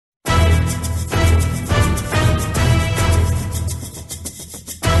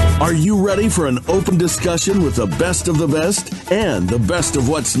Are you ready for an open discussion with the best of the best and the best of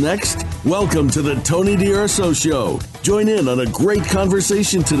what's next? Welcome to the Tony DUrso Show. Join in on a great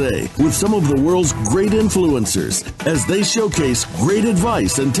conversation today with some of the world's great influencers as they showcase great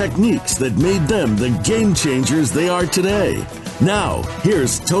advice and techniques that made them the game changers they are today. Now,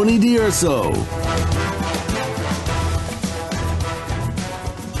 here's Tony DUrso.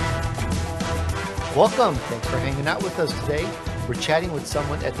 Welcome. Thanks for hanging out with us today. We're chatting with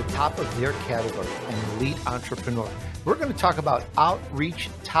someone at the top of their category, an elite entrepreneur. We're going to talk about outreach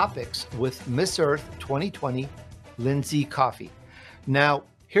topics with Miss Earth 2020, Lindsey Coffey. Now,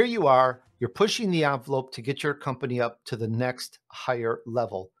 here you are, you're pushing the envelope to get your company up to the next higher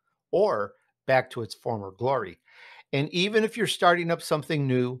level or back to its former glory. And even if you're starting up something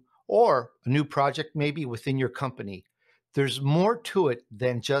new or a new project maybe within your company, there's more to it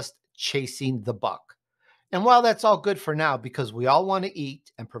than just chasing the buck. And while that's all good for now, because we all want to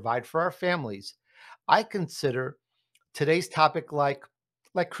eat and provide for our families, I consider today's topic like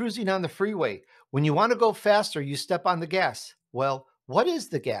cruising on the freeway. When you want to go faster, you step on the gas. Well, what is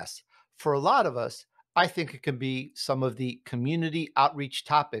the gas? For a lot of us, I think it can be some of the community outreach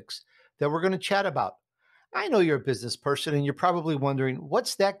topics that we're going to chat about. I know you're a business person and you're probably wondering,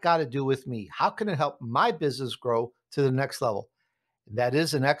 what's that got to do with me? How can it help my business grow to the next level? That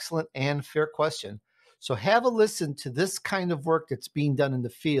is an excellent and fair question. So have a listen to this kind of work that's being done in the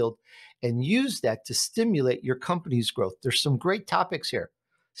field and use that to stimulate your company's growth. There's some great topics here.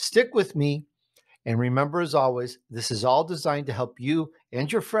 Stick with me. And remember, as always, this is all designed to help you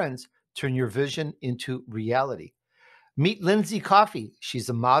and your friends turn your vision into reality. Meet Lindsey Coffey. She's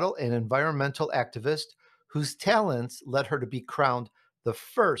a model and environmental activist whose talents led her to be crowned the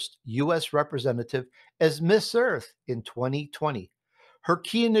first U.S. representative as Miss Earth in 2020. Her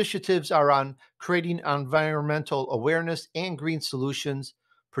key initiatives are on creating environmental awareness and green solutions,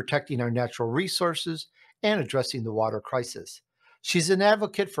 protecting our natural resources, and addressing the water crisis. She's an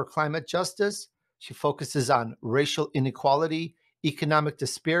advocate for climate justice. She focuses on racial inequality, economic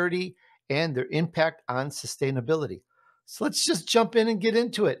disparity, and their impact on sustainability. So let's just jump in and get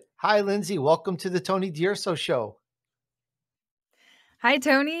into it. Hi, Lindsey. Welcome to the Tony DUrso Show. Hi,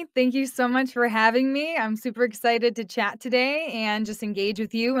 Tony. Thank you so much for having me. I'm super excited to chat today and just engage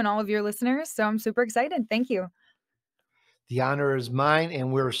with you and all of your listeners. So I'm super excited. Thank you. The honor is mine,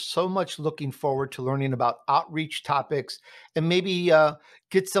 and we're so much looking forward to learning about outreach topics and maybe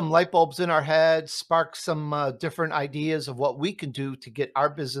get some light bulbs in our heads, spark some different ideas of what we can do to get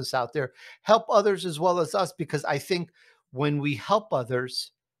our business out there, help others as well as us, because I think when we help others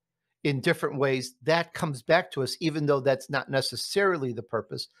in different ways, that comes back to us, even though that's not necessarily the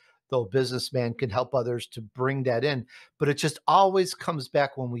purpose, though a businessman can help others to bring that in. But it just always comes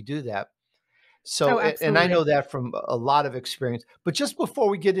back when we do that. So, Oh, and I know absolutely. that from a lot of experience. But just before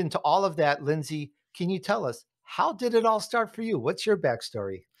we get into all of that, Lindsey, can you tell us, how did it all start for you? What's your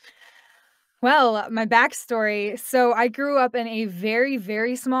backstory? Well, my backstory. So I grew up in a very,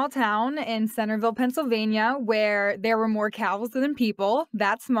 very small town in Centerville, Pennsylvania, where there were more cows than people.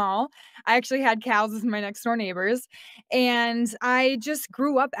 That small. I actually had cows as my next door neighbors. And I just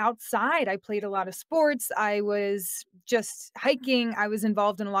grew up outside. I played a lot of sports. I was just hiking. I was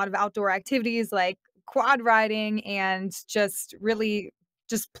involved in a lot of outdoor activities like quad riding and just really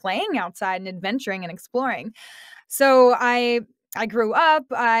just playing outside and adventuring and exploring. So I grew up,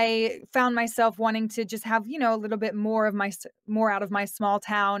 I found myself wanting to just have, a little bit more of more out of my small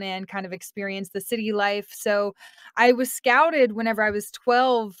town and kind of experience the city life. So I was scouted whenever I was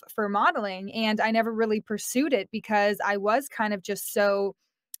 12 for modeling, and I never really pursued it because I was kind of just so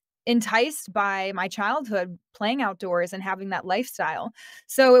enticed by my childhood playing outdoors and having that lifestyle.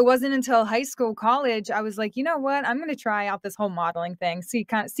 So it wasn't until high school, college, I was like, you know what? I'm going to try out this whole modeling thing. See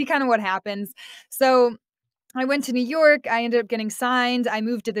kind of what happens. So I went to New York. I ended up getting signed. I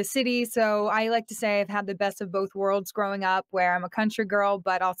moved to the city. So I like to say I've had the best of both worlds growing up, where I'm a country girl,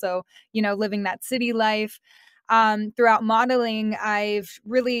 but also, living that city life. Throughout modeling, I've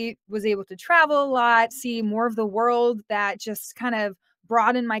really was able to travel a lot, see more of the world. That just kind of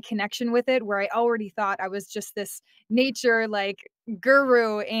broadened my connection with it, where I already thought I was just this nature like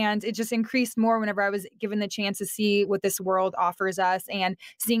guru, and it just increased more whenever I was given the chance to see what this world offers us and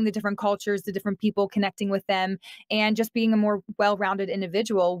seeing the different cultures, the different people, connecting with them, and just being a more well-rounded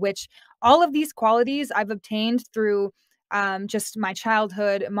individual, which all of these qualities I've obtained through just my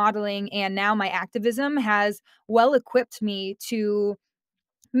childhood modeling, and now my activism has well equipped me to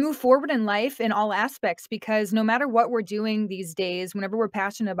move forward in life in all aspects, because no matter what we're doing these days, whenever we're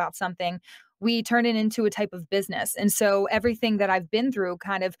passionate about something, we turn it into a type of business. And so everything that I've been through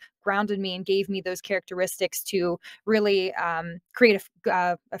kind of grounded me and gave me those characteristics to really create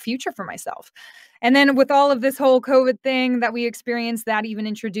a future for myself. And then with all of this whole COVID thing that we experienced, that even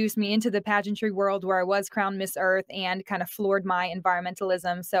introduced me into the pageantry world where I was crowned Miss Earth and kind of floored my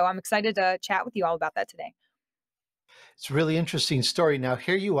environmentalism. So I'm excited to chat with you all about that today. It's a really interesting story. Now,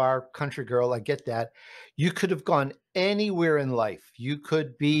 here you are, country girl. I get that. You could have gone anywhere in life. You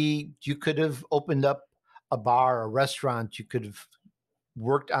could have opened up a bar, a restaurant. You could have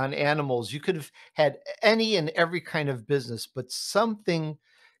worked on animals. You could have had any and every kind of business, but something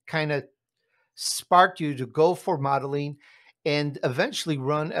kind of sparked you to go for modeling and eventually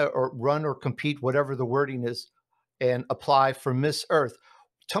run or compete, whatever the wording is, and apply for Miss Earth.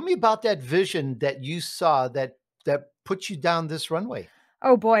 Tell me about that vision that you saw that put you down this runway.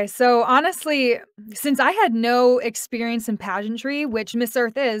 Oh boy. So honestly, since I had no experience in pageantry, which Miss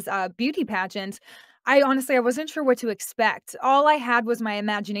Earth is a beauty pageant, I wasn't sure what to expect. All I had was my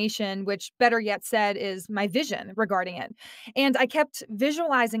imagination, which better yet said is my vision regarding it. And I kept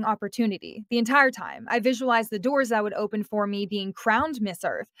visualizing opportunity the entire time. I visualized the doors that would open for me being crowned Miss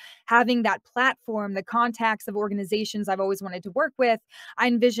Earth, having that platform, the contacts of organizations I've always wanted to work with. I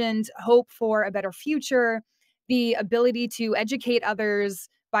envisioned hope for a better future, the ability to educate others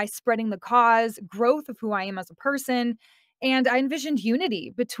by spreading the cause, growth of who I am as a person. And I envisioned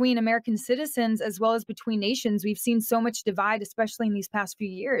unity between American citizens as well as between nations. We've seen so much divide, especially in these past few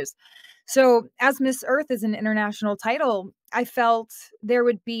years. So, as Miss Earth is an international title, I felt there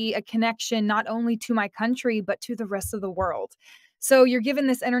would be a connection not only to my country, but to the rest of the world. So, you're given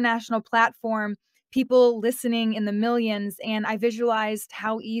this international platform, people listening in the millions, and I visualized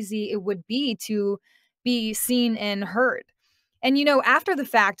how easy it would be to be seen and heard. And, after the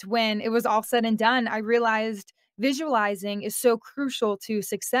fact, when it was all said and done, I realized visualizing is so crucial to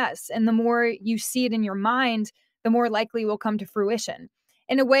success. And the more you see it in your mind, the more likely it will come to fruition.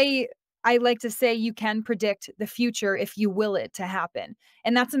 In a way, I like to say you can predict the future if you will it to happen.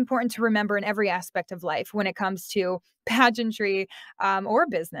 And that's important to remember in every aspect of life when it comes to pageantry or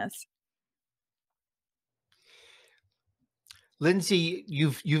business. Lindsay,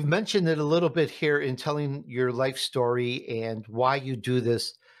 you've mentioned it a little bit here in telling your life story and why you do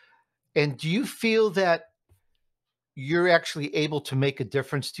this. And do you feel that you're actually able to make a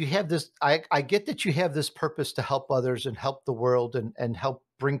difference? Do you have this? I get that you have this purpose to help others and help the world and help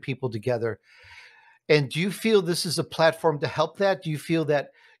bring people together. And do you feel this is a platform to help that? Do you feel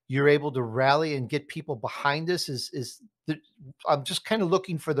that you're able to rally and get people behind this? I'm just kind of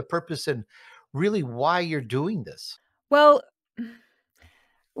looking for the purpose and really why you're doing this. Well,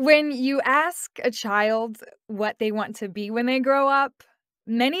 when you ask a child what they want to be when they grow up,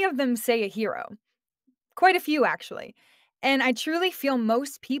 many of them say a hero. Quite a few, actually. And I truly feel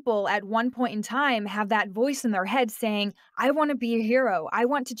most people at one point in time have that voice in their head saying, I want to be a hero. I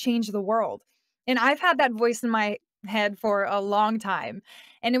want to change the world. And I've had that voice in my head for a long time.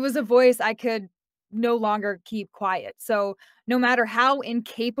 And it was a voice I could no longer keep quiet. So no matter how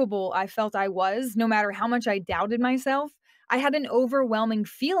incapable I felt I was, no matter how much I doubted myself, I had an overwhelming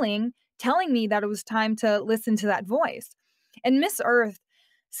feeling telling me that it was time to listen to that voice. And Miss Earth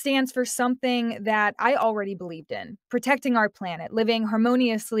stands for something that I already believed in: protecting our planet, living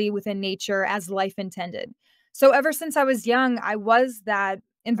harmoniously within nature as life intended. So, ever since I was young, I was that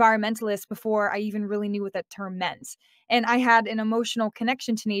environmentalist before I even really knew what that term meant. And I had an emotional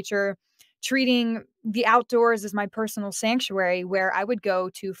connection to nature, treating the outdoors as my personal sanctuary where I would go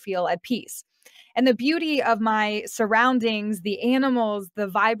to feel at peace. And the beauty of my surroundings, the animals, the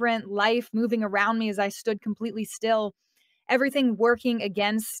vibrant life moving around me as I stood completely still, everything working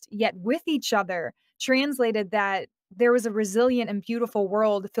against yet with each other, translated that there was a resilient and beautiful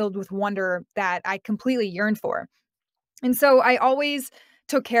world filled with wonder that I completely yearned for. And so I always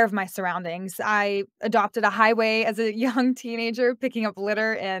took care of my surroundings. I adopted a highway as a young teenager, picking up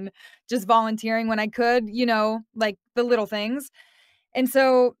litter and just volunteering when I could, like the little things. And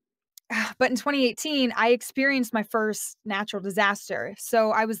so but in 2018, I experienced my first natural disaster.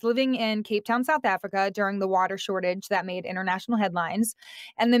 So I was living in Cape Town, South Africa during the water shortage that made international headlines.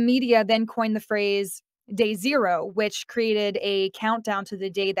 And the media then coined the phrase day zero, which created a countdown to the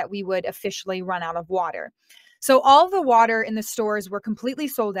day that we would officially run out of water. So all the water in the stores were completely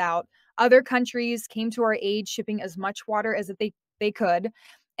sold out. Other countries came to our aid, shipping as much water as they could.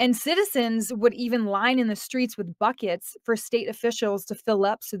 And citizens would even line in the streets with buckets for state officials to fill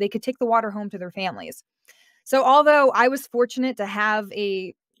up so they could take the water home to their families. So, although I was fortunate to have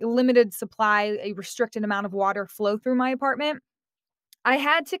a limited supply, a restricted amount of water flow through my apartment, I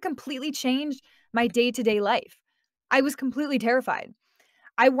had to completely change my day to day life. I was completely terrified.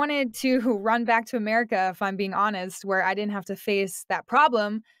 I wanted to run back to America, if I'm being honest, where I didn't have to face that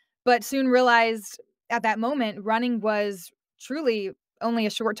problem, but soon realized at that moment running was truly only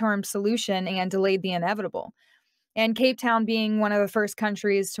a short-term solution and delayed the inevitable. And Cape Town being one of the first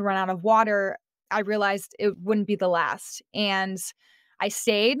countries to run out of water, I realized it wouldn't be the last. And I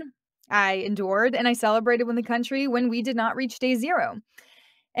stayed, I endured, and I celebrated with the country when we did not reach day zero.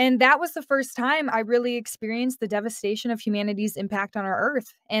 And that was the first time I really experienced the devastation of humanity's impact on our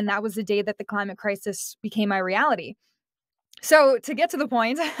Earth. And that was the day that the climate crisis became my reality. So, to get to the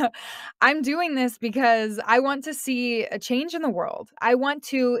point, I'm doing this because I want to see a change in the world. I want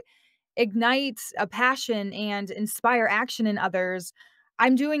to ignite a passion and inspire action in others.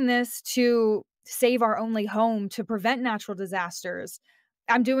 I'm doing this to save our only home, to prevent natural disasters.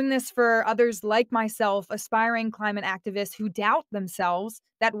 I'm doing this for others like myself, aspiring climate activists who doubt themselves,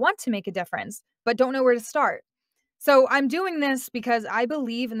 that want to make a difference, but don't know where to start. So I'm doing this because I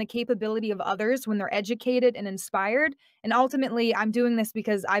believe in the capability of others when they're educated and inspired. And ultimately, I'm doing this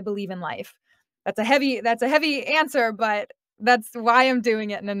because I believe in life. That's a heavy answer, but that's why I'm doing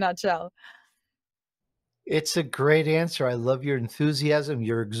it in a nutshell. It's a great answer. I love your enthusiasm,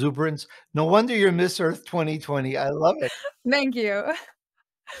 your exuberance. No wonder you're Miss Earth 2020. I love it. Thank you.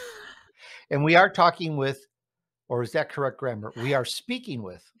 And we are talking with, or is that correct grammar? We are speaking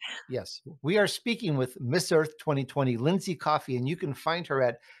with, yes, we are speaking with Miss Earth 2020, Lindsey Coffey, and you can find her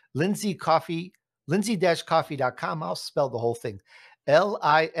at Lindsey Coffey, lindsey-coffey.com. I'll spell the whole thing.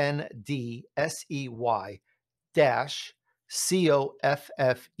 Lindsey dash Coffey,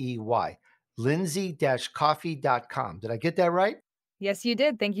 lindsey-coffey.com. Did I get that right? Yes, you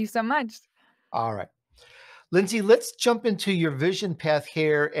did. Thank you so much. All right. Lindsey, let's jump into your vision path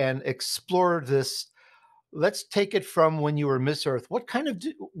here and explore this. Let's take it from when you were Miss Earth. What kind of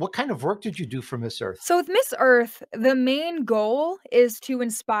work did you do for Miss Earth? So, with Miss Earth, the main goal is to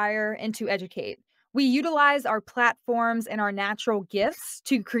inspire and to educate. We utilize our platforms and our natural gifts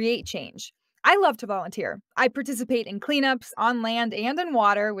to create change. I love to volunteer. I participate in cleanups on land and in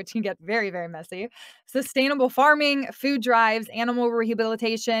water, which can get very, very messy, sustainable farming, food drives, animal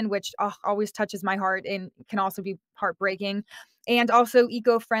rehabilitation, which always touches my heart and can also be heartbreaking, and also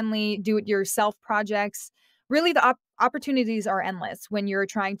eco friendly do it yourself projects. Really, the opportunities are endless when you're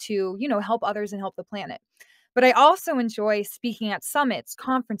trying to, help others and help the planet. But I also enjoy speaking at summits,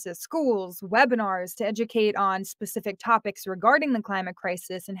 conferences, schools, webinars to educate on specific topics regarding the climate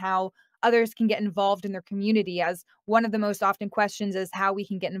crisis and how others can get involved in their community. As one of the most often questions is how we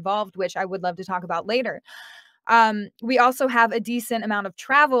can get involved, which I would love to talk about later. We also have a decent amount of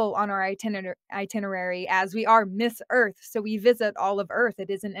travel on our itinerary as we are Miss Earth. So we visit all of Earth. It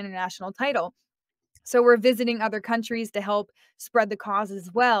is an international title. So we're visiting other countries to help spread the cause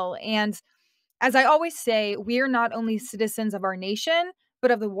as well. And as I always say, we are not only citizens of our nation, but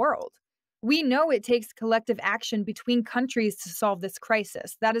of the world. We know it takes collective action between countries to solve this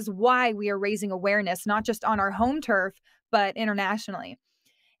crisis. That is why we are raising awareness, not just on our home turf, but internationally.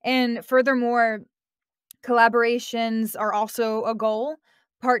 And furthermore, collaborations are also a goal,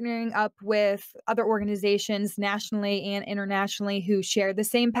 partnering up with other organizations nationally and internationally who share the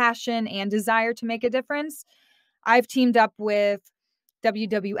same passion and desire to make a difference. I've teamed up with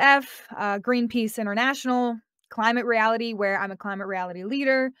WWF, Greenpeace International, Climate Reality, where I'm a climate reality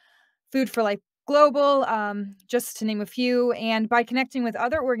leader, Food for Life Global, just to name a few. And by connecting with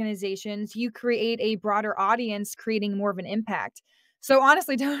other organizations, you create a broader audience, creating more of an impact. So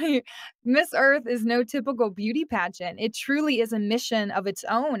honestly, Tony, Miss Earth is no typical beauty pageant. It truly is a mission of its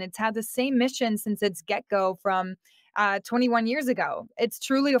own. It's had the same mission since its get-go from 21 years ago. It's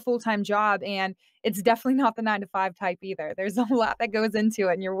truly a full-time job, and it's definitely not the 9 to 5 type either. There's a lot that goes into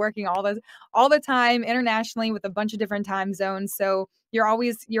it, and you're working all the time internationally with a bunch of different time zones. So you're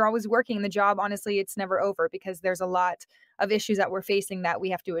always working the job. Honestly, it's never over because there's a lot of issues that we're facing that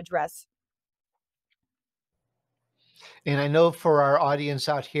we have to address. And I know for our audience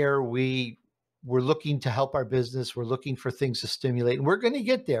out here, we're looking to help our business. We're looking for things to stimulate, and we're going to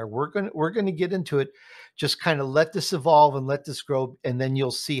get there. We're going to get into it. Just kind of let this evolve and let this grow, and then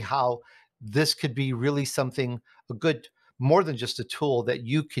you'll see how this could be really something a good, more than just a tool that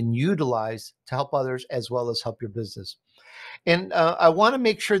you can utilize to help others as well as help your business. And I want to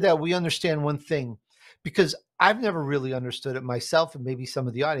make sure that we understand one thing, because I've never really understood it myself, and maybe some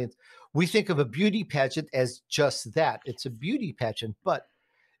of the audience. We think of a beauty pageant as just that. It's a beauty pageant, but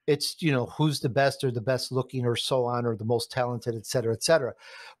it's, who's the best or the best looking or so on, or the most talented, et cetera, et cetera.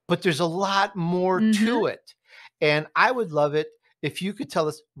 But there's a lot more Hmm. to it. And I would love it if you could tell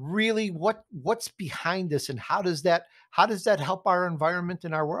us really what's behind this, and how does that help our environment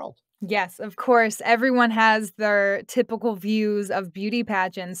and our world? Yes, of course. Everyone has their typical views of beauty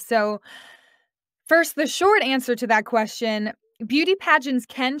pageants. So, first, the short answer to that question, beauty pageants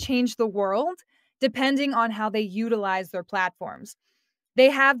can change the world depending on how they utilize their platforms. They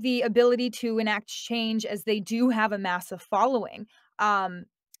have the ability to enact change as they do have a massive following, um,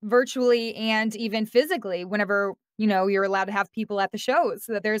 virtually and even physically whenever, you're allowed to have people at the shows.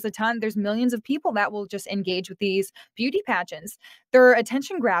 So that there's millions of people that will just engage with these beauty pageants. They're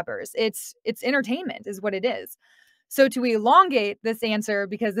attention grabbers. It's entertainment is what it is. So to elongate this answer,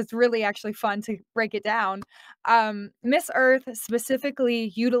 because it's really actually fun to break it down, Miss Earth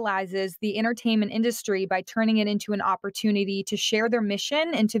specifically utilizes the entertainment industry by turning it into an opportunity to share their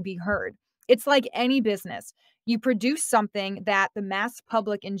mission and to be heard. It's like any business. You produce something that the mass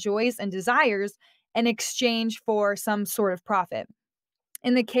public enjoys and desires in exchange for some sort of profit.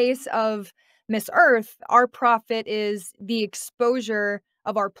 In the case of Miss Earth, our profit is the exposure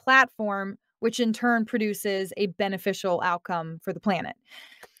of our platform, which in turn produces a beneficial outcome for the planet.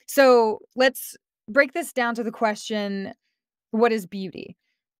 So let's break this down to the question, what is beauty?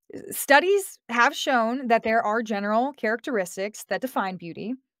 Studies have shown that there are general characteristics that define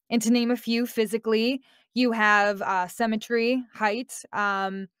beauty. And to name a few, physically, you have symmetry, height,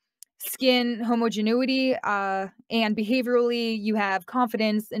 skin homogeneity, and behaviorally, you have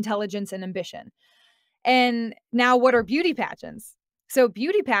confidence, intelligence, and ambition. And now, what are beauty pageants? So,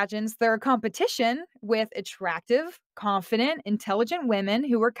 beauty pageants, they're a competition with attractive, confident, intelligent women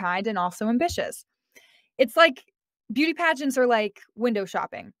who are kind and also ambitious. It's like beauty pageants are like window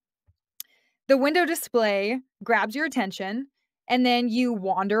shopping. The window display grabs your attention, and then you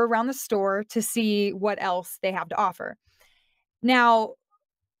wander around the store to see what else they have to offer. Now,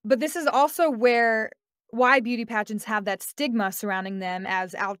 but this is also why beauty pageants have that stigma surrounding them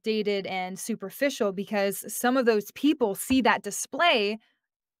as outdated and superficial, because some of those people see that display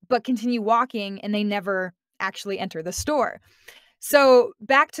but continue walking and they never actually enter the store. So,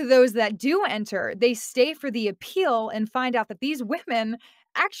 back to those that do enter, they stay for the appeal and find out that these women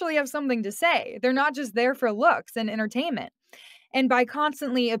actually have something to say. They're not just there for looks and entertainment. And by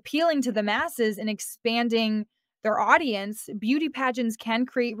constantly appealing to the masses and expanding their audience, beauty pageants can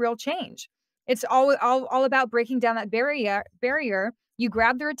create real change. It's all about breaking down that barrier. You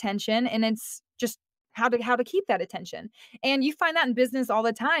grab their attention, and it's just how to keep that attention. And you find that in business all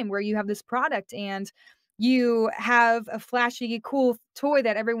the time, where you have this product and you have a flashy, cool toy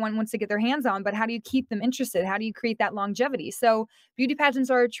that everyone wants to get their hands on, but how do you keep them interested? How do you create that longevity? So beauty pageants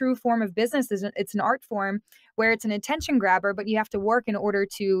are a true form of business. It's an art form where it's an attention grabber, but you have to work in order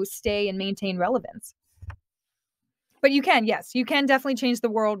to stay and maintain relevance. But yes, you can definitely change the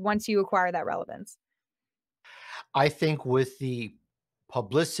world once you acquire that relevance. I think with the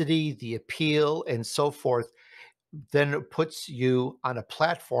publicity, the appeal, and so forth, then it puts you on a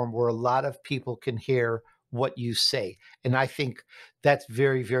platform where a lot of people can hear what you say. And I think that's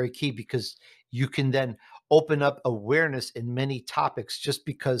very, very key, because you can then open up awareness in many topics just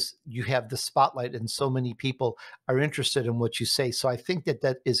because you have the spotlight and so many people are interested in what you say. So I think that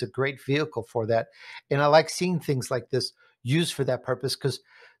that is a great vehicle for that. And I like seeing things like this used for that purpose, because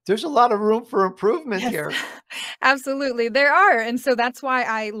there's a lot of room for improvement Yes, here. absolutely. There are. And so that's why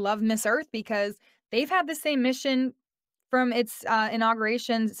I love Miss Earth, because they've had the same mission from its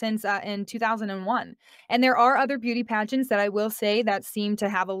inauguration since in 2001. And there are other beauty pageants that I will say that seem to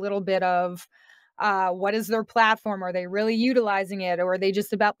have a little bit of what is their platform? Are they really utilizing it? Or are they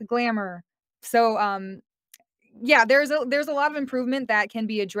just about the glamour? So yeah, there's a lot of improvement that can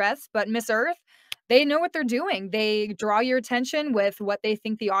be addressed, but Miss Earth, they know what they're doing. They draw your attention with what they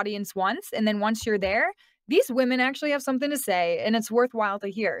think the audience wants, and then once you're there, these women actually have something to say, and it's worthwhile to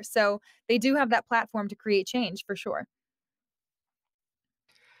hear. So they do have that platform to create change for sure.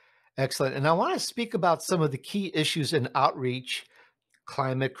 Excellent. And I want to speak about some of the key issues in outreach: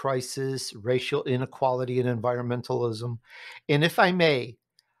 climate crisis, racial inequality, and environmentalism. And if I may,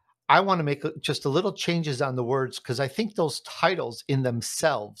 I want to make just a little changes on the words, because I think those titles in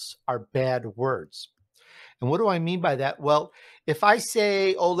themselves are bad words. And what do I mean by that? Well, if I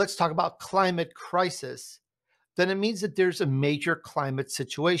say, oh, let's talk about climate crisis, then it means that there's a major climate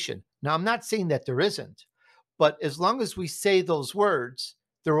situation. Now, I'm not saying that there isn't, but as long as we say those words,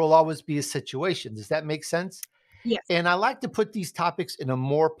 there will always be a situation. Does that make sense? Yes. And I like to put these topics in a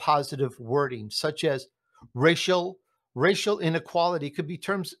more positive wording, such as racial racial inequality can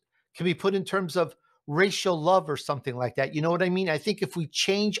be put in terms of racial love or something like that. You know what I mean? I think if we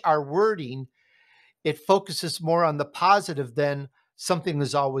change our wording, it focuses more on the positive than something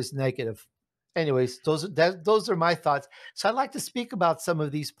is always negative. Anyways, those are my thoughts. So I'd like to speak about some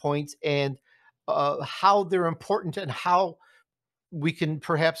of these points and how they're important and how we can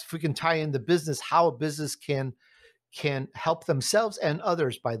perhaps, if we can tie in the business, how a business can help themselves and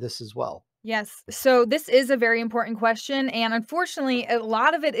others by this as well. Yes. So this is a very important question. And unfortunately, a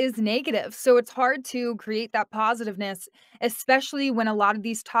lot of it is negative. So it's hard to create that positiveness, especially when a lot of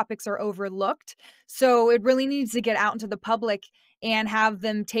these topics are overlooked. So it really needs to get out into the public and have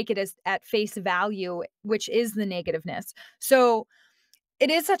them take it as at face value, which is the negativeness. So it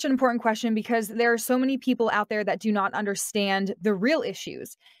is such an important question because there are so many people out there that do not understand the real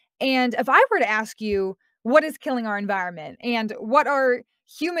issues. And if I were to ask you, what is killing our environment and what are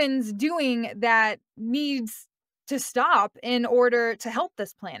humans doing that needs to stop in order to help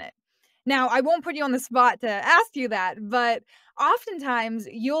this planet? Now, I won't put you on the spot to ask you that, but oftentimes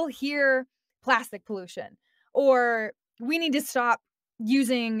you'll hear plastic pollution or we need to stop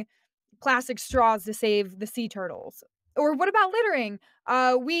using plastic straws to save the sea turtles. Or what about littering?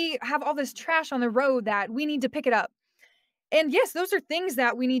 We have all this trash on the road that we need to pick it up. And yes, those are things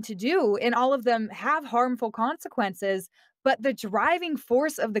that we need to do, and all of them have harmful consequences. But the driving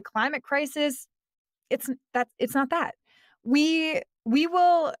force of the climate crisis, it's not that. We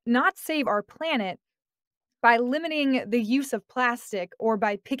will not save our planet by limiting the use of plastic or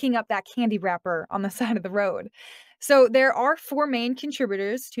by picking up that candy wrapper on the side of the road. So, there are four main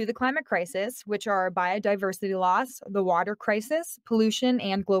contributors to the climate crisis, which are biodiversity loss, the water crisis, pollution,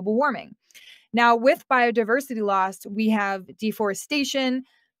 and global warming. Now, with biodiversity loss, we have deforestation,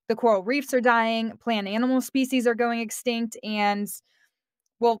 the coral reefs are dying, plant animal species are going extinct, and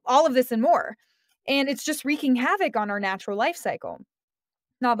well, all of this and more. And it's just wreaking havoc on our natural life cycle.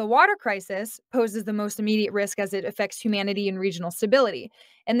 Now, the water crisis poses the most immediate risk as it affects humanity and regional stability.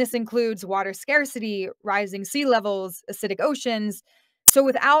 And this includes water scarcity, rising sea levels, acidic oceans. So,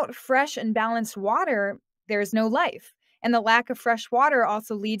 without fresh and balanced water, there is no life. And the lack of fresh water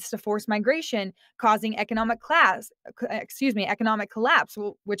also leads to forced migration, causing economic collapse,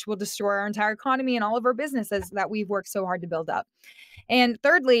 which will destroy our entire economy and all of our businesses that we've worked so hard to build up. And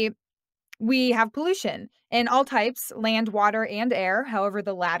thirdly, we have pollution in all types, land, water, and air. However,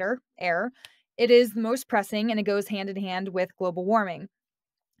 the latter, air, it is the most pressing and it goes hand in hand with global warming.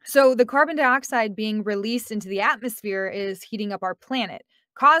 So, the carbon dioxide being released into the atmosphere is heating up our planet,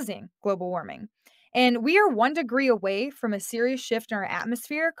 causing global warming. And we are 1 degree away from a serious shift in our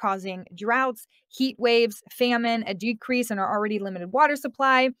atmosphere, causing droughts, heat waves, famine, a decrease in our already limited water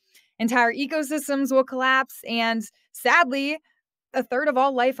supply. Entire ecosystems will collapse, and sadly, a third of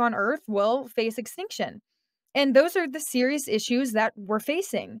all life on Earth will face extinction. And those are the serious issues that we're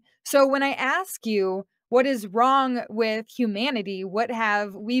facing. So when I ask you, what is wrong with humanity? What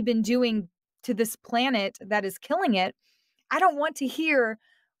have we been doing to this planet that is killing it? I don't want to hear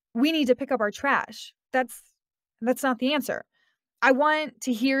we need to pick up our trash. That's not the answer. I want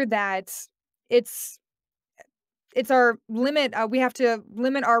to hear that it's it's our limit. We have to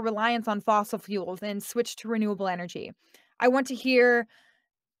limit our reliance on fossil fuels and switch to renewable energy. I want to hear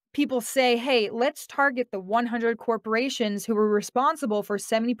people say, hey, let's target the 100 corporations who are responsible for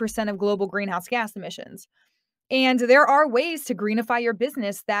 70% of global greenhouse gas emissions. And there are ways to greenify your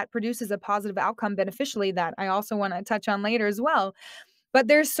business that produces a positive outcome beneficially that I also want to touch on later as well. But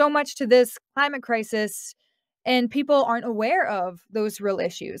there's so much to this climate crisis, and people aren't aware of those real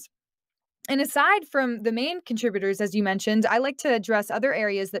issues. And aside from the main contributors, as you mentioned, I like to address other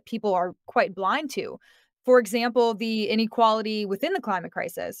areas that people are quite blind to. For example, the inequality within the climate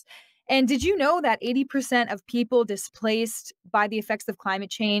crisis. And did you know that 80% of people displaced by the effects of climate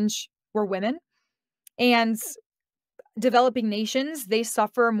change were women? And developing nations, they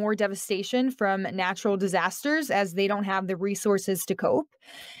suffer more devastation from natural disasters as they don't have the resources to cope.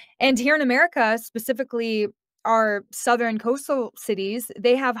 And here in America, specifically our southern coastal cities,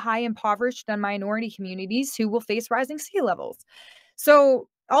 they have high impoverished and minority communities who will face rising sea levels. So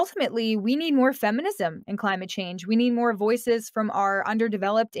ultimately, we need more feminism in climate change. We need more voices from our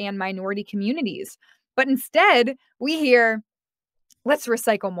underdeveloped and minority communities. But instead, we hear, let's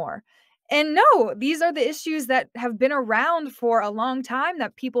recycle more. And no, these are the issues that have been around for a long time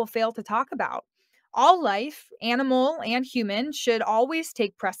that people fail to talk about. All life, animal and human, should always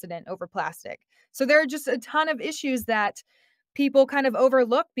take precedent over plastic. So there are just a ton of issues that people kind of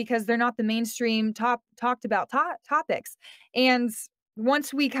overlook because they're not the mainstream talked about topics. And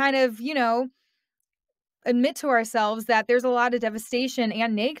once we kind of, admit to ourselves that there's a lot of devastation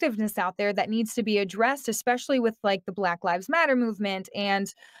and negativeness out there that needs to be addressed, especially with like the Black Lives Matter movement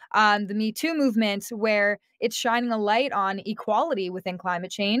and the Me Too movement, where it's shining a light on equality within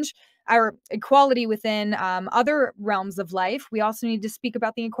climate change or equality within other realms of life. We also need to speak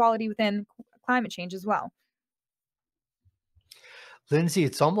about the equality within climate change as well. Lindsey,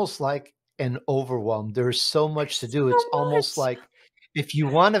 it's almost like an overwhelm. There's so much to do. So It's almost much. like if you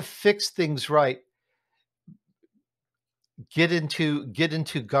want to fix things right, get into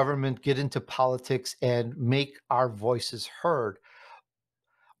government, get into politics, and make our voices heard,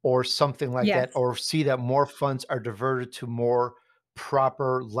 or something like that, Yes. or see that more funds are diverted to more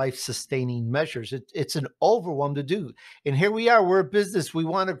proper life-sustaining measures. It's an overwhelm to do. And here we are, we're a business. We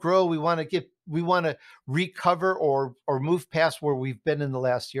want to grow, we want to recover or move past where we've been in the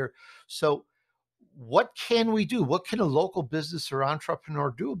last year. So what can we do? What can a local business or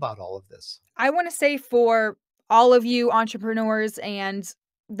entrepreneur do about all of this? I want to say for all of you entrepreneurs and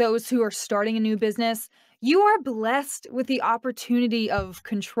those who are starting a new business, you are blessed with the opportunity of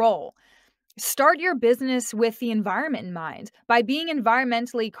control. Start your business with the environment in mind. By being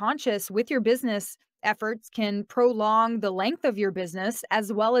environmentally conscious with your business efforts can prolong the length of your business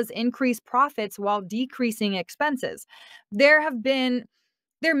as well as increase profits while decreasing expenses. There have been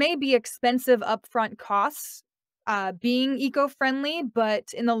there may be expensive upfront costs being eco-friendly,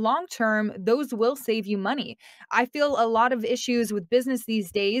 but in the long term, those will save you money. I feel a lot of issues with business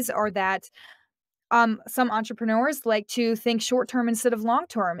these days are that some entrepreneurs like to think short term instead of long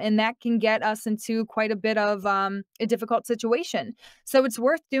term, and that can get us into quite a bit of a difficult situation. So it's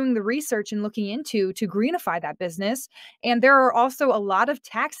worth doing the research and looking into to greenify that business. And there are also a lot of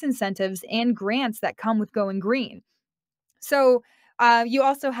tax incentives and grants that come with going green. So, you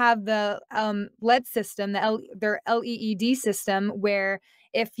also have the, LED system, their LEED system, where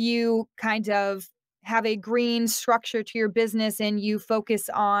if you kind of have a green structure to your business and you focus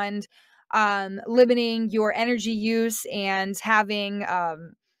on, limiting your energy use and having,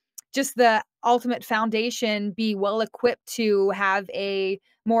 just the ultimate foundation be well equipped to have a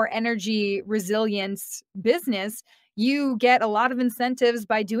more energy resilience business, you get a lot of incentives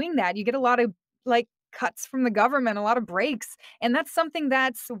by doing that. You get a lot of like cuts from the government, a lot of breaks. And that's something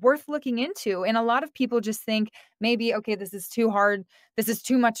that's worth looking into. And a lot of people just think maybe, okay, this is too hard. This is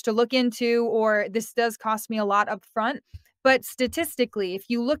too much to look into, or this does cost me a lot up front. But statistically, if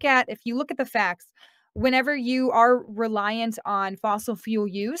you look at the facts, whenever you are reliant on fossil fuel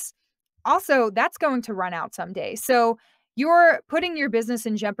use, also, that's going to run out someday. So you're putting your business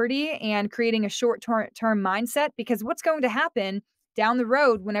in jeopardy and creating a short term mindset because what's going to happen down the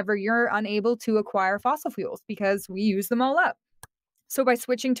road whenever you're unable to acquire fossil fuels because we use them all up? So by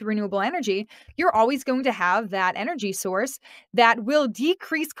switching to renewable energy, you're always going to have that energy source that will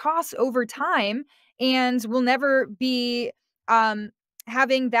decrease costs over time and will never be um,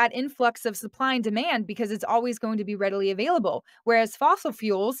 having that influx of supply and demand because it's always going to be readily available. Whereas fossil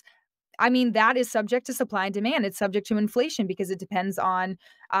fuels, I mean, that is subject to supply and demand. It's subject to inflation because it depends on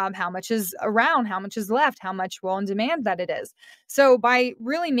how much is around, how much is left, how much will in demand that it is. So, by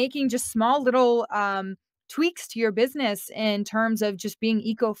really making just small little tweaks to your business in terms of just being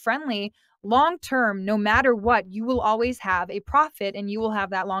eco friendly, long term, no matter what, you will always have a profit and you will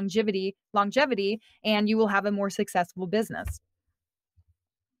have that longevity, and you will have a more successful business.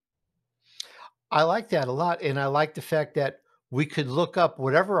 I like that a lot. And I like the fact that we could look up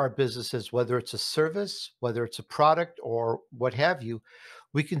whatever our business is, whether it's a service, whether it's a product, or what have you.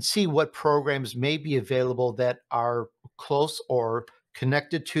 We can see what programs may be available that are close or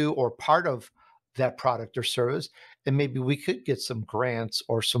connected to or part of that product or service. And maybe we could get some grants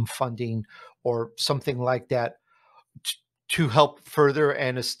or some funding or something like that t- to help further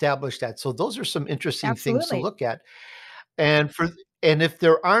and establish that. So, those are some interesting things to Absolutely. look at. And for and if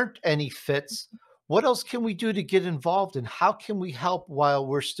there aren't any fits, what else can we do to get involved, and how can we help while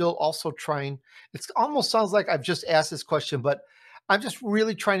we're still also trying? It almost sounds like I've just asked this question, but I'm just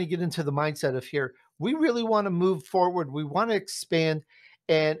really trying to get into the mindset of here. We really want to move forward. We want to expand,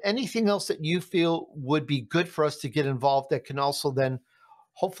 and anything else that you feel would be good for us to get involved that can also then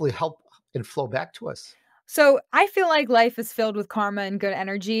hopefully help and flow back to us. So I feel like life is filled with karma and good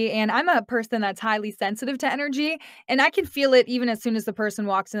energy, and I'm a person that's highly sensitive to energy, and I can feel it even as soon as the person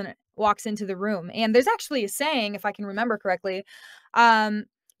walks into the room. And there's actually a saying, if I can remember correctly, um,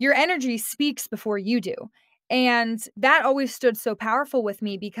 your energy speaks before you do. And that always stood so powerful with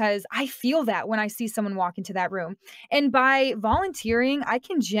me because I feel that when I see someone walk into that room. And by volunteering, I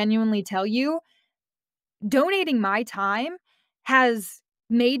can genuinely tell you donating my time has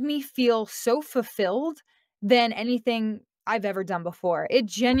made me feel so fulfilled than anything I've ever done before. It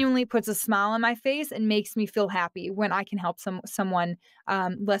genuinely puts a smile on my face and makes me feel happy when I can help someone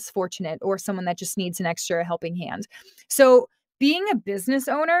less fortunate or someone that just needs an extra helping hand. So, being a business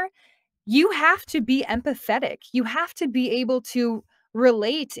owner, you have to be empathetic. You have to be able to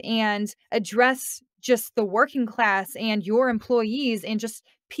relate and address just the working class and your employees and just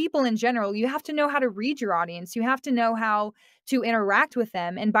people in general. You have to know how to read your audience. You have to know how to interact with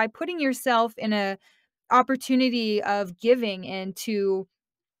them. And by putting yourself in opportunity of giving and to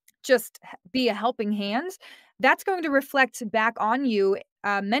just be a helping hand, that's going to reflect back on you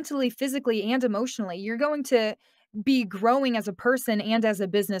mentally, physically, and emotionally. You're going to be growing as a person and as a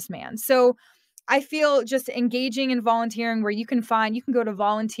businessman. So I feel just engaging in volunteering where you can go to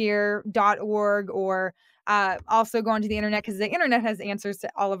volunteer.org or also go onto the internet because the internet has answers to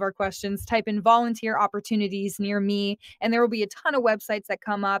all of our questions. Type in volunteer opportunities near me, and there will be a ton of websites that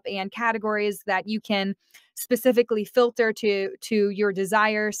come up and categories that you can specifically filter to your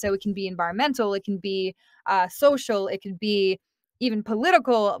desire. So it can be environmental, it can be social, it could be even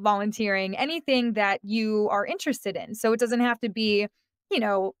political volunteering, anything that you are interested in. So it doesn't have to be, you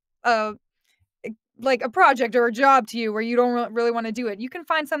know, a like a project or a job to you where you don't really want to do it. You can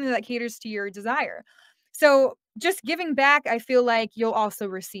find something that caters to your desire. So just giving back, I feel like you'll also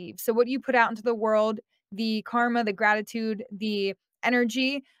receive. So what you put out into the world, the karma, the gratitude, the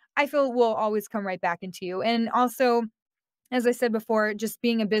energy, I feel will always come right back into you. And also, as I said before, just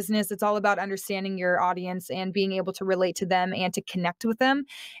being a business, it's all about understanding your audience and being able to relate to them and to connect with them.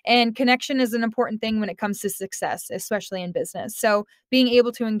 And connection is an important thing when it comes to success, especially in business. So being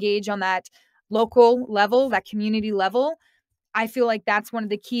able to engage on that local level, that community level, I feel like that's one of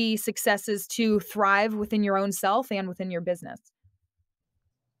the key successes to thrive within your own self and within your business.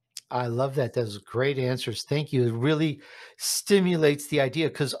 I love that. Those great answers. Thank you. It really stimulates the idea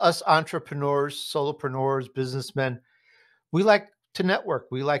because us entrepreneurs, solopreneurs, businessmen, we like to network.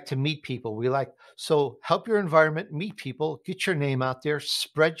 We like to meet people. So help your environment, meet people, get your name out there,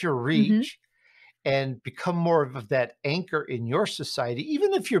 spread your Hmm. reach, and become more of that anchor in your society.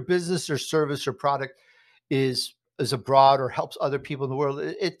 Even if your business or service or product is abroad or helps other people in the world,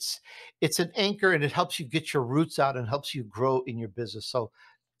 it's an anchor and it helps you get your roots out and helps you grow in your business. So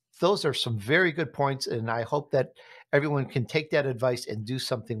those are some very good points, and I hope that everyone can take that advice and do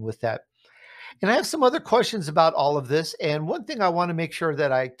something with that. And I have some other questions about all of this. And one thing I want to make sure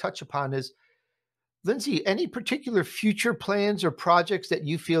that I touch upon is, Lindsey, any particular future plans or projects that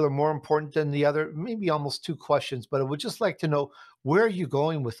you feel are more important than the other? Maybe almost two questions, but I would just like to know, where are you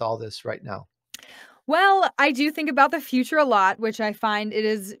going with all this right now? Well, I do think about the future a lot, which I find it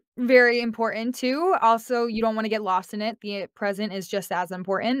is very important too. Also, you don't want to get lost in it. The present is just as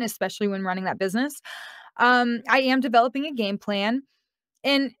important, especially when running that business. I am developing a game plan,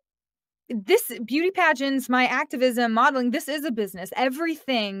 and this beauty pageants, my activism, modeling, this is a business.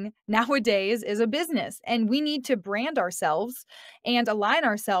 Everything nowadays is a business, and we need to brand ourselves and align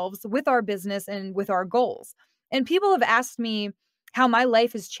ourselves with our business and with our goals. And people have asked me how my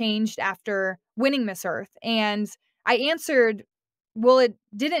life has changed after winning Miss Earth. And I answered, well, it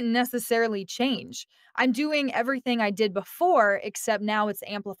didn't necessarily change. I'm doing everything I did before, except now it's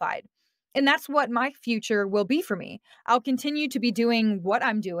amplified. And that's what my future will be for me. I'll continue to be doing what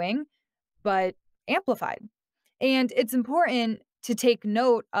I'm doing but amplified. And it's important to take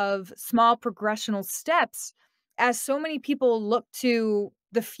note of small progressional steps as so many people look to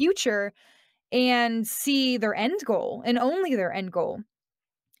the future and see their end goal and only their end goal.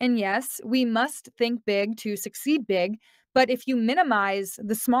 And yes, we must think big to succeed big. But if you minimize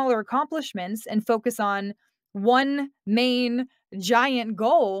the smaller accomplishments and focus on one main giant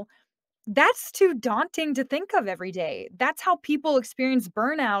goal, that's too daunting to think of every day. That's how people experience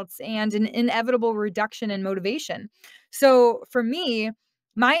burnouts and an inevitable reduction in motivation. So for me,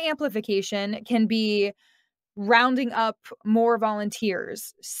 my amplification can be rounding up more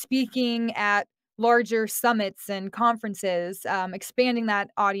volunteers, speaking at larger summits and conferences, expanding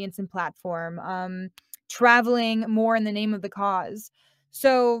that audience and platform, traveling more in the name of the cause.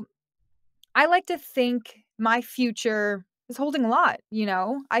 So I like to think my future is holding a lot, you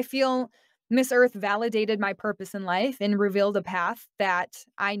know? I feel Miss Earth validated my purpose in life and revealed a path that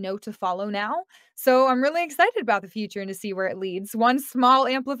I know to follow now. So I'm really excited about the future and to see where it leads, one small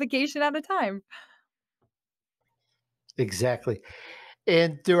amplification at a time. Exactly.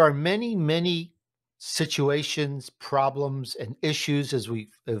 And there are many, many situations, problems, and issues as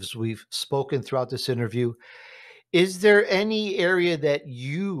we've spoken throughout this interview. Is there any area that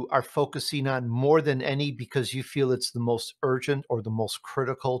you are focusing on more than any because you feel it's the most urgent or the most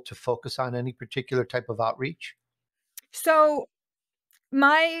critical to focus on any particular type of outreach? So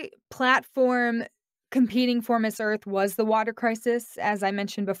my platform competing for Miss Earth was the water crisis. As I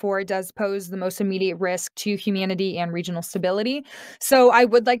mentioned before, it does pose the most immediate risk to humanity and regional stability. So I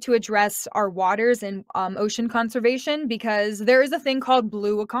would like to address our waters and ocean conservation because there is a thing called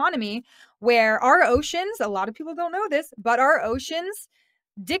blue economy where our oceans, a lot of people don't know this, but our oceans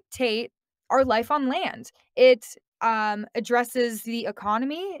dictate our life on land. It addresses the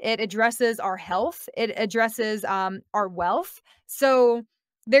economy, it addresses our health, it addresses our wealth. So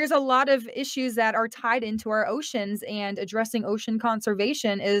there's a lot of issues that are tied into our oceans, and addressing ocean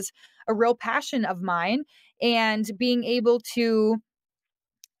conservation is a real passion of mine. And being able to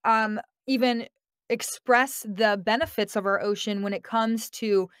even express the benefits of our ocean when it comes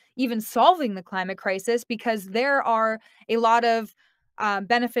to even solving the climate crisis, because there are a lot of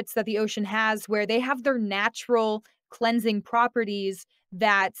benefits that the ocean has, where they have their natural cleansing properties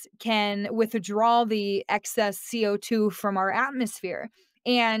that can withdraw the excess CO2 from our atmosphere.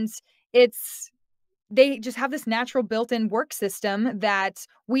 And it's they just have this natural built-in work system that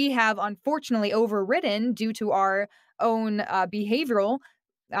we have unfortunately overridden due to our own behavioral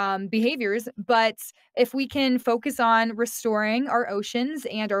behaviors. But if we can focus on restoring our oceans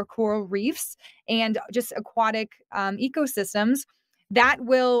and our coral reefs and just aquatic ecosystems, that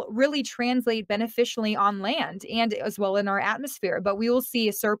will really translate beneficially on land and as well in our atmosphere. But we will see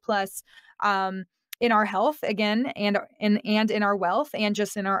a surplus in our health again, and in our wealth, and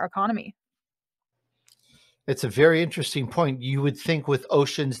just in our economy. It's a very interesting point. You would think with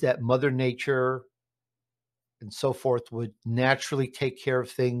oceans that Mother Nature and so forth would naturally take care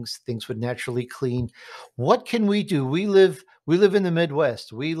of things. Things would naturally clean. What can we do? We live in the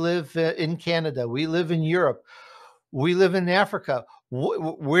Midwest. We live in Canada. We live in Europe. We live in Africa.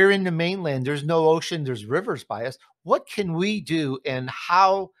 We're in the mainland. There's no ocean. There's rivers by us. What can we do, and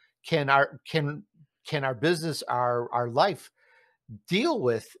how can our business, our life, deal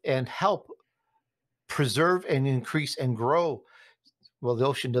with and help preserve and increase and grow? Well, the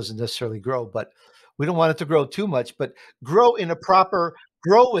ocean doesn't necessarily grow, but we don't want it to grow too much, but grow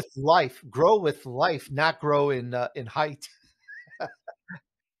with life, not grow in height.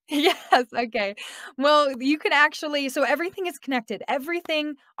 Yes, okay. Well, you can actually, so everything is connected.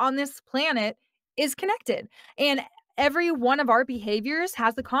 Everything on this planet is connected. And every one of our behaviors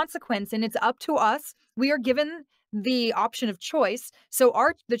has a consequence, and it's up to us. We are given the option of choice. So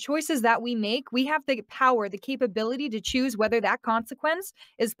the choices that we make, we have the power, the capability to choose whether that consequence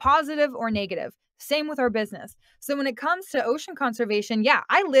is positive or negative. Same with our business. So when it comes to ocean conservation, yeah,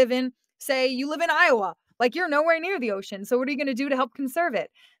 say you live in Iowa, like you're nowhere near the ocean. So what are you going to do to help conserve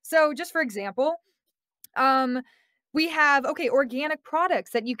it? So just for example, um, we have, okay, organic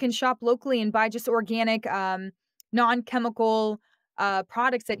products that you can shop locally and buy, just organic, non-chemical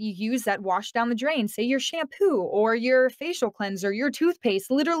products that you use that wash down the drain. Say your shampoo or your facial cleanser, your toothpaste,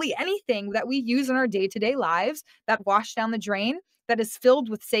 literally anything that we use in our day-to-day lives that wash down the drain, that is filled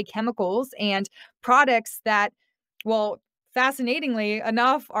with, say, chemicals and products that, well, fascinatingly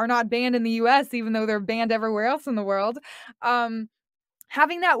enough, are not banned in the US, even though they're banned everywhere else in the world. Um,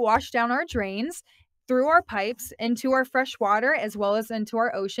 Having that wash down our drains through our pipes into our fresh water as well as into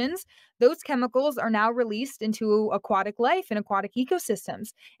our oceans, those chemicals are now released into aquatic life and aquatic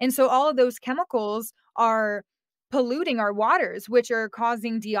ecosystems. And so all of those chemicals are polluting our waters, which are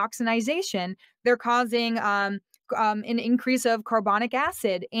causing deoxinization. They're causing an increase of carbonic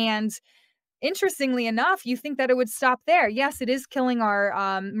acid. And interestingly enough, you think that it would stop there. Yes, it is killing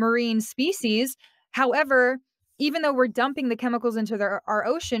our marine species. However, even though we're dumping the chemicals into our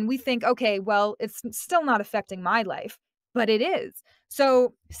ocean, we think, okay, well, it's still not affecting my life, but it is.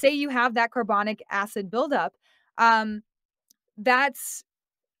 So, say you have that carbonic acid buildup, um, that's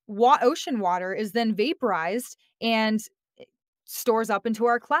ocean water is then vaporized and stores up into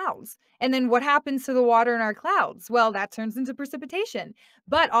our clouds. And then what happens to the water in our clouds? Well, that turns into precipitation.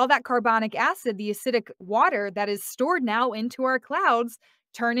 But all that carbonic acid, the acidic water that is stored now into our clouds,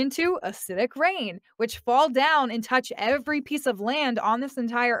 turn into acidic rain, which fall down and touch every piece of land on this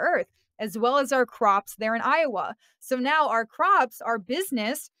entire earth, as well as our crops there in Iowa. So now our crops, our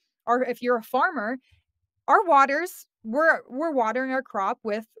business, or if you're a farmer, our waters, we're watering our crop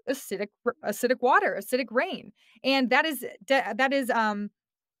with acidic water, acidic rain. And that is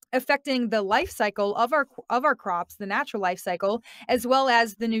affecting the life cycle of our crops, the natural life cycle, as well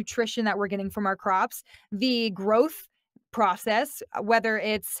as the nutrition that we're getting from our crops, the growth process, whether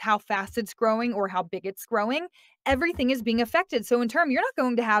it's how fast it's growing or how big it's growing, everything is being affected. So in turn, you're not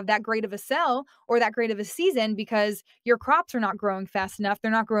going to have that great of a sell or that great of a season because your crops are not growing fast enough. They're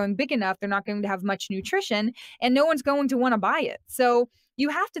not growing big enough. They're not going to have much nutrition, and no one's going to want to buy it. So you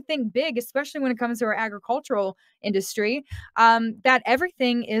have to think big, especially when it comes to our agricultural industry, that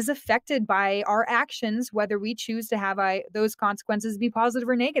everything is affected by our actions, whether we choose to have those consequences be positive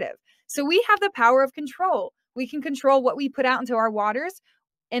or negative. So we have the power of control. We can control what we put out into our waters.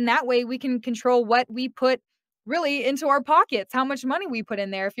 And that way we can control what we put really into our pockets, how much money we put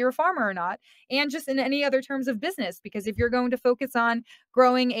in there, if you're a farmer or not, and just in any other terms of business. Because if you're going to focus on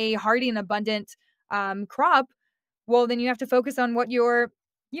growing a hardy and abundant crop, well, then you have to focus on what your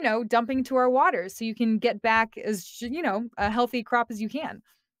dumping to our waters so you can get back a healthy crop as you can.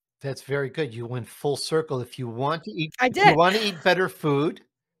 That's very good. You went full circle. I If you did. want to eat better food,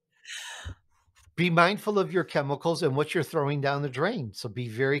 be mindful of your chemicals and what you're throwing down the drain. So be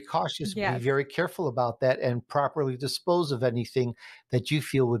very cautious, be Yes. very careful about that, and properly dispose of anything that you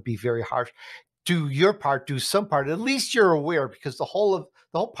feel would be very harsh. Do your part, do some part. At least you're aware, because the whole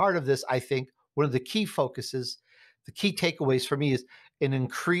part of this, I think, one of the key focuses, the key takeaways for me is an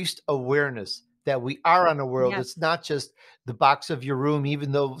increased awareness that we are on a world. Yes. It's not just the box of your room,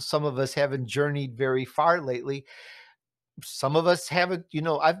 even though some of us haven't journeyed very far lately. Some of us haven't,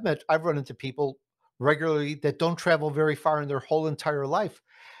 I've run into people regularly that don't travel very far in their whole entire life,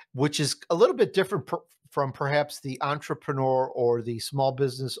 which is a little bit different from perhaps the entrepreneur or the small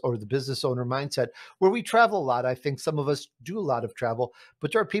business or the business owner mindset, where we travel a lot. I think some of us do a lot of travel,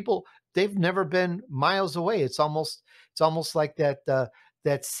 but there are people, they've never been miles away. It's almost like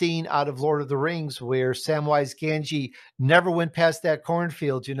that scene out of Lord of the Rings where Samwise Gamgee never went past that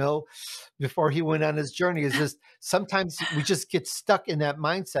cornfield, before he went on his journey. Is just sometimes we just get stuck in that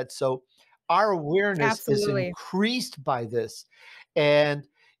mindset. So our awareness is Absolutely. increased by this. And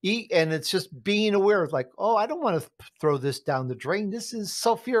and it's just being aware of, like, oh, I don't want to throw this down the drain. This is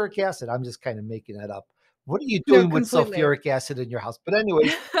sulfuric acid. I'm just kind of making that up. What are you No, doing with completely. sulfuric acid in your house? But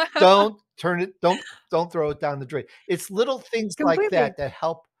anyways, don't turn it, don't throw it down the drain. It's little things like Completely. that that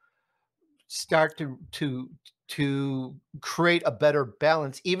help start to create a better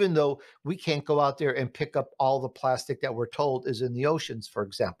balance, even though we can't go out there and pick up all the plastic that we're told is in the oceans, for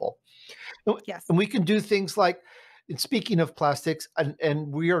example. Yes. And we can do things like, and speaking of plastics,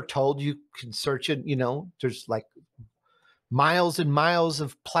 and we are told you can search it, there's like miles and miles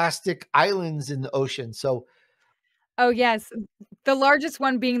of plastic islands in the ocean. So Oh, yes. The largest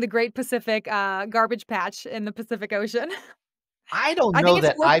one being the Great Pacific, Garbage Patch in the Pacific Ocean. I don't I think know it's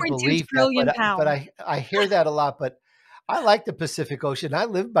that I 4.2 believe that, trillion but pounds. I hear that a lot. But I like the Pacific Ocean. I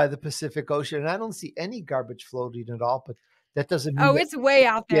live by the Pacific Ocean, and I don't see any garbage floating at all. But that doesn't mean Oh, that. it's way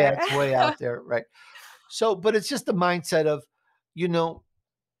out Yeah, there. it's way out there, right? So, but it's just the mindset of, you know,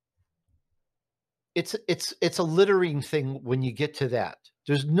 it's a littering thing when you get to that.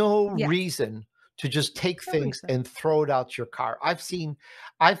 There's no Yes. reason to just take No things reason. and throw it out your car. I've seen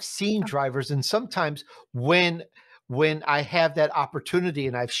Oh, drivers, and sometimes when I have that opportunity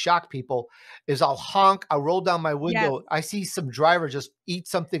and I've shocked people, is I'll honk, I'll roll down my yes. window. I see some driver just eat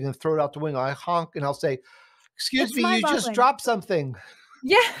something and throw it out the window. I honk and I'll say, "Excuse It's me, you just mind-boggling. dropped something."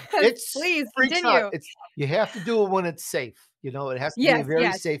 Yes, It's please freaks out. continue. It's You have to do it when it's safe. It has to be a Yes, very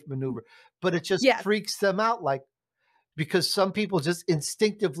yes, safe maneuver, but it just yes, freaks them out, like, because some people just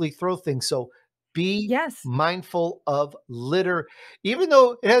instinctively throw things. So be yes, mindful of litter, even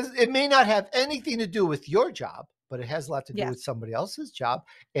though it may not have anything to do with your job, but it has a lot to do with yes, somebody else's job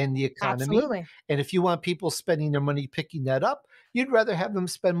and the economy. absolutely, And if you want people spending their money picking that up, you'd rather have them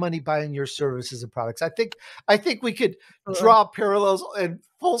spend money buying your services and products. I think we could absolutely. draw parallels and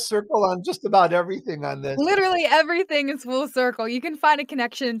full circle on just about everything on this. Literally everything is full circle. You can find a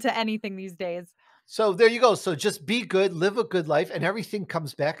connection to anything these days. So there you go. So just be good, live a good life, and everything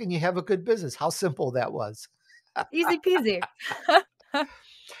comes back and you have a good business. How simple that was. Easy peasy.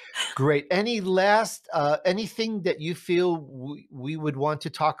 Great. Anything that you feel we would want to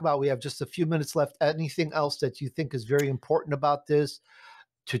talk about? We have just a few minutes left. Anything else that you think is very important about this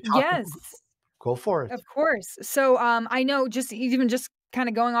to talk about? Yes, Go for it. of course. So, I know just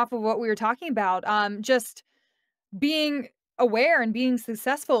kinda going off of what we were talking about, just being aware and being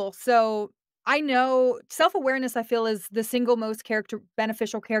successful. So I know self-awareness I feel is the single most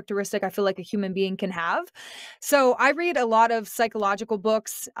beneficial characteristic I feel like a human being can have. So I read a lot of psychological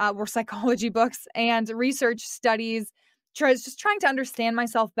books, or psychology books and research studies, just trying to understand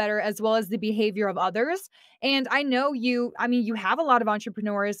myself better as well as the behavior of others. And I mean, you have a lot of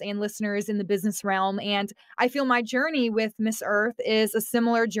entrepreneurs and listeners in the business realm. And I feel my journey with Miss Earth is a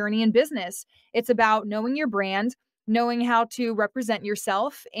similar journey in business. It's about knowing your brand, knowing how to represent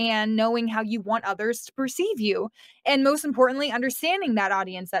yourself, and knowing how you want others to perceive you. And most importantly, understanding that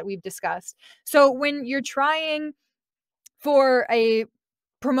audience that we've discussed. So when you're trying for a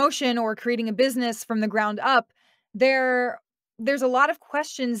promotion or creating a business from the ground up, there there's a lot of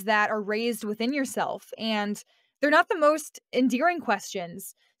questions that are raised within yourself, and they're not the most endearing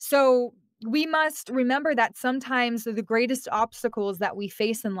questions. So we must remember that sometimes the greatest obstacles that we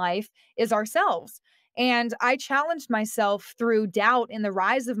face in life is ourselves. And I challenged myself through doubt in the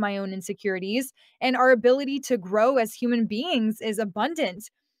rise of my own insecurities, and our ability to grow as human beings is abundant.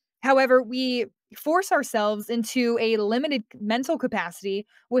 However, we force ourselves into a limited mental capacity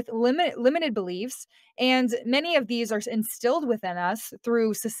with limited beliefs, and many of these are instilled within us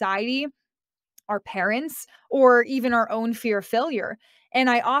through society, our parents, or even our own fear of failure. And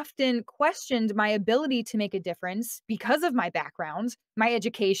I often questioned my ability to make a difference because of my background, my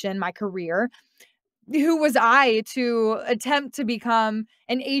education, my career. Who was I to attempt to become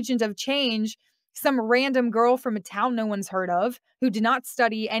an agent of change, some random girl from a town no one's heard of, who did not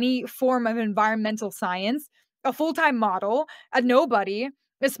study any form of environmental science, a full-time model, a nobody,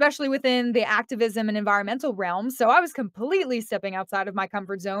 especially within the activism and environmental realm. So I was completely stepping outside of my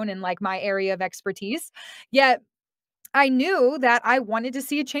comfort zone and like my area of expertise. Yet I knew that I wanted to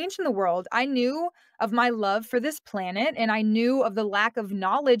see a change in the world. I knew of my love for this planet, and I knew of the lack of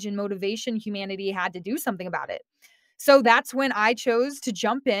knowledge and motivation humanity had to do something about it. So that's when I chose to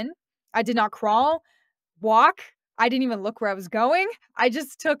jump in. I did not crawl, walk. I didn't even look where I was going. I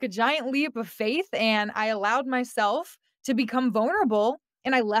just took a giant leap of faith and I allowed myself to become vulnerable,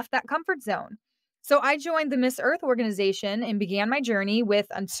 and I left that comfort zone. So I joined the Miss Earth organization and began my journey with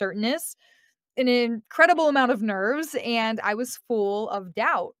uncertainness, an incredible amount of nerves, and I was full of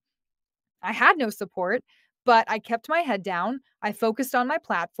doubt. I had no support, but I kept my head down. I focused on my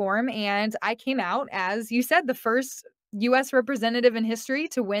platform, and I came out, as you said, the first US representative in history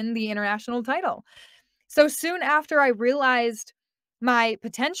to win the international title. So soon after I realized my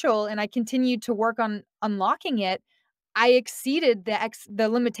potential and I continued to work on unlocking it, I exceeded the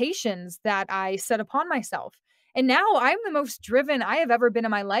limitations that I set upon myself. And now I'm the most driven I have ever been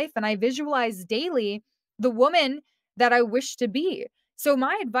in my life, and I visualize daily the woman that I wish to be. So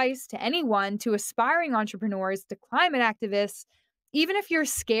my advice to anyone, to aspiring entrepreneurs, to climate activists, even if you're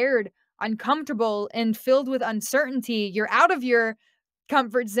scared, uncomfortable, and filled with uncertainty, you're out of your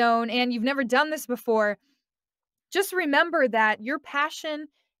comfort zone and you've never done this before, just remember that your passion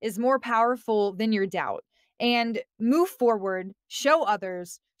is more powerful than your doubt, and move forward, show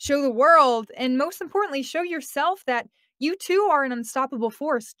others, show the world, and most importantly, show yourself that you too are an unstoppable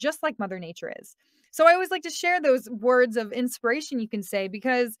force, just like Mother Nature is. So I always like to share those words of inspiration, you can say,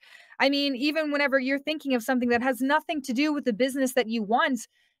 because I mean, even whenever you're thinking of something that has nothing to do with the business that you want,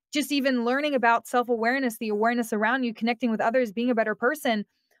 just even learning about self awareness, the awareness around you, connecting with others, being a better person,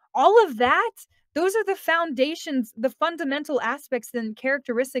 all of that, those are the foundations, the fundamental aspects and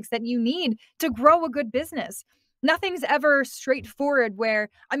characteristics that you need to grow a good business. Nothing's ever straightforward where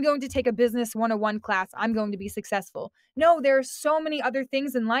I'm going to take a business 101 class, I'm going to be successful. No, there are so many other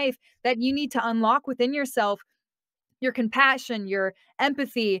things in life that you need to unlock within yourself: your compassion, your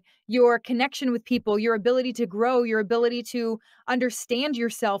empathy, your connection with people, your ability to grow, your ability to understand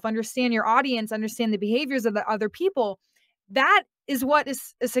yourself, understand your audience, understand the behaviors of the other people. That is what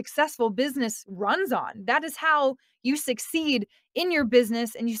a successful business runs on. That is how you succeed in your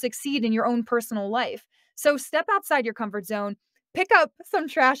business and you succeed in your own personal life. So step outside your comfort zone, pick up some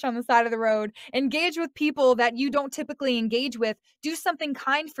trash on the side of the road, engage with people that you don't typically engage with, do something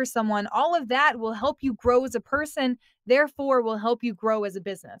kind for someone. All of that will help you grow as a person, therefore will help you grow as a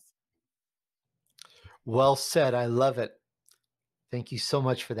business. Well said. I love it. Thank you so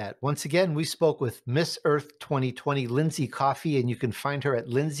much for that. Once again, we spoke with Miss Earth 2020, Lindsey Coffey, and you can find her at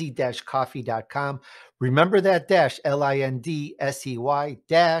lindsey-coffey.com. Remember that dash, Lindsey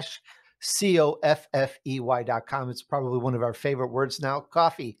dash Coffey.com. It's probably one of our favorite words now,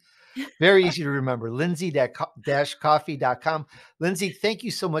 coffee. Very easy to remember, Lindsey-coffey.com. Lindsey, thank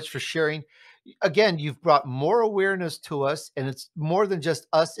you so much for sharing. Again, you've brought more awareness to us, and it's more than just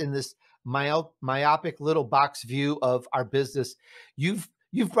us in this myopic little box view of our business. You've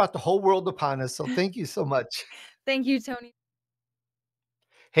brought the whole world upon us. So thank you so much. Thank you, Tony.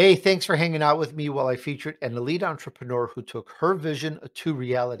 Hey, thanks for hanging out with me while I featured an elite entrepreneur who took her vision to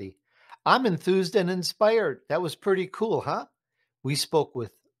reality. I'm enthused and inspired. That was pretty cool, huh? We spoke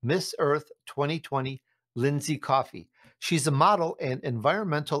with Miss Earth 2020, Lindsey Coffey. She's a model and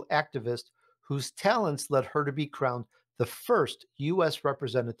environmental activist whose talents led her to be crowned the first U.S.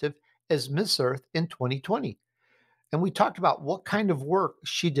 representative as Miss Earth in 2020. And we talked about what kind of work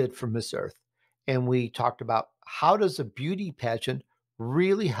she did for Miss Earth. And we talked about how does a beauty pageant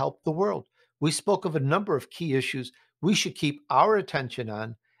really help the world. We spoke of a number of key issues we should keep our attention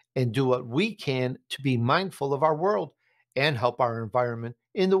on and do what we can to be mindful of our world and help our environment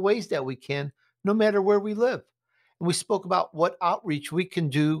in the ways that we can, no matter where we live. And we spoke about what outreach we can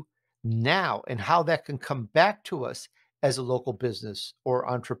do now and how that can come back to us as a local business or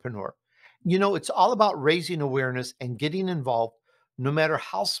entrepreneur. You know, it's all about raising awareness and getting involved, no matter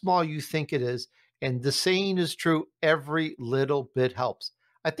how small you think it is. And the saying is true, every little bit helps.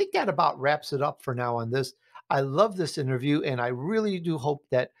 I think that about wraps it up for now on this. I love this interview, and I really do hope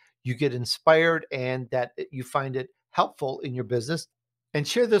that you get inspired and that you find it helpful in your business. And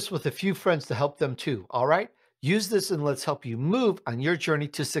share this with a few friends to help them too. All right? Use this and let's help you move on your journey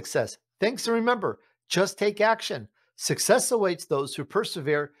to success. Thanks, and remember, just take action. Success awaits those who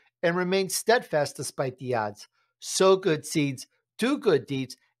persevere and remain steadfast despite the odds. Sow good seeds, do good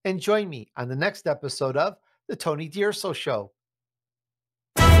deeds, and join me on the next episode of The Tony DUrso Show.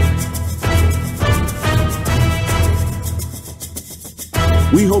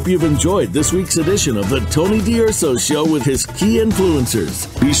 We hope you've enjoyed this week's edition of the Tony DUrso Show with his key influencers.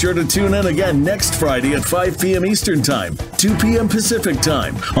 Be sure to tune in again next Friday at 5 p.m. Eastern Time, 2 p.m. Pacific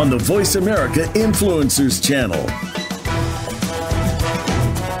Time on the Voice America Influencers channel.